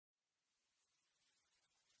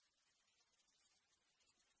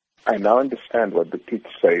I now understand what the kids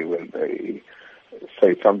say when they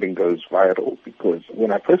say something goes viral, because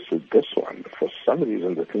when I posted this one, for some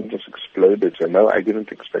reason the thing just exploded. So no, I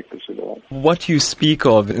didn't expect this at all. What you speak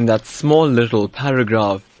of in that small little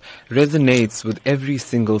paragraph resonates with every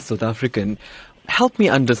single South African. Help me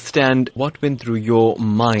understand what went through your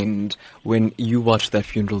mind when you watched that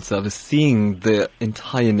funeral service, seeing the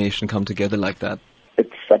entire nation come together like that. It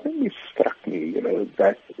suddenly struck me,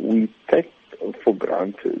 that we take for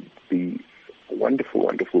granted the wonderful,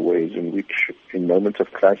 wonderful ways in which, in moments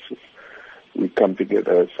of crisis, we come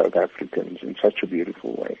together as South Africans in such a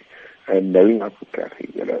beautiful way. And knowing Uncle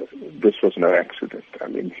Kathy, this was no accident. I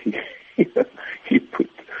mean, he put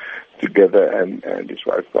together, and his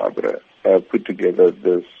wife Barbara put together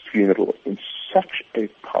this funeral in such a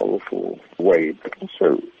powerful way, but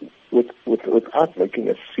also without making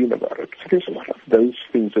a scene about it. So there's a lot of those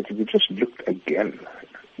things that if you just looked again,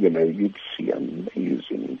 you'd see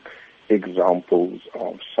amazing examples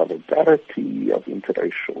of solidarity, of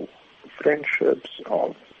interracial friendships,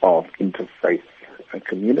 of interfaith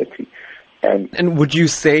community. And would you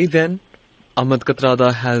say then Ahmed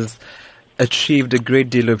Kathrada has achieved a great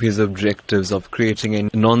deal of his objectives of creating a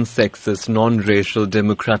non-sexist, non-racial,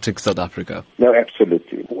 democratic South Africa? No,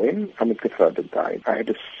 absolutely. When Ahmed Kathrada died, I had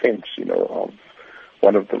a sense, of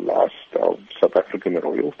one of the last of South African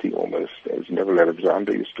royalty, almost, as Neville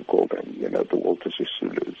Alexander used to call them, the Walter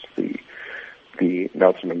Sisulus, the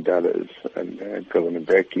Nelson Mandelas, and Govan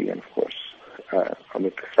Mbeki, and of course,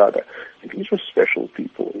 Ahmed Kathrada. And these were special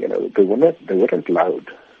people, they weren't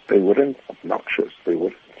loud, they weren't obnoxious, they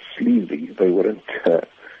weren't sleazy, they weren't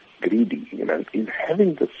greedy, in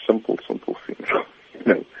having this simple funeral,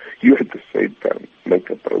 you at the same time make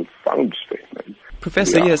a profound statement.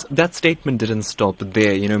 Professor, yes, that statement didn't stop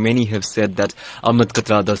there. Many have said that Ahmed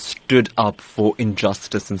Kathrada stood up for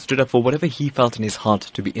injustice and stood up for whatever he felt in his heart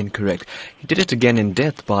to be incorrect. He did it again in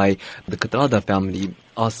death by the Kathrada family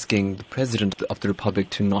asking the President of the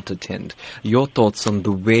Republic to not attend. Your thoughts on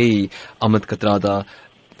the way Ahmed Kathrada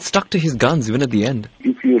stuck to his guns even at the end?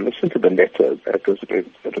 If you listen to the letter that was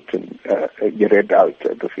written, read out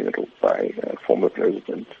at the funeral by former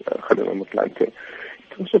President Kgalema Motlanthe,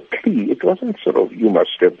 it was a plea. It wasn't sort of, you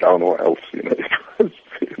must step down or else, It was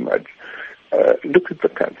very much, look at the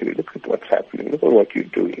country, look at what's happening, look at what you're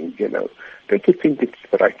doing, Don't you think it's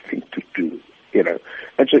the right thing to do,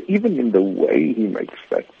 And so even in the way he makes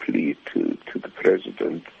that plea to the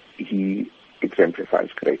President, he exemplifies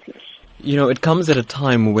greatness. It comes at a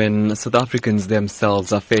time when South Africans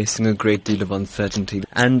themselves are facing a great deal of uncertainty.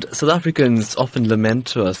 And South Africans often lament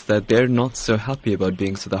to us that they're not so happy about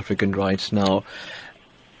being South African right now.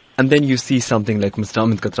 And then you see something like Mr.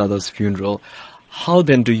 Ahmed Kathrada's funeral. How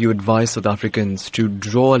then do you advise South Africans to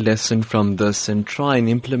draw a lesson from this and try and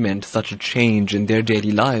implement such a change in their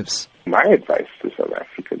daily lives? My advice to South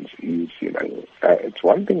Africans is, it's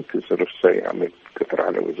one thing to sort of say Ahmed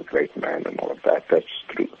Kathrada was a great man and all of that. That's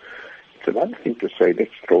true. It's another thing to say,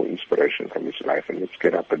 let's draw inspiration from his life and let's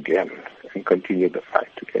get up again and continue the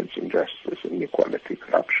fight against injustice, inequality,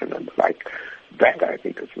 corruption, and the like. That, I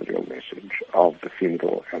think, is the real message of the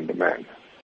funeral and the man.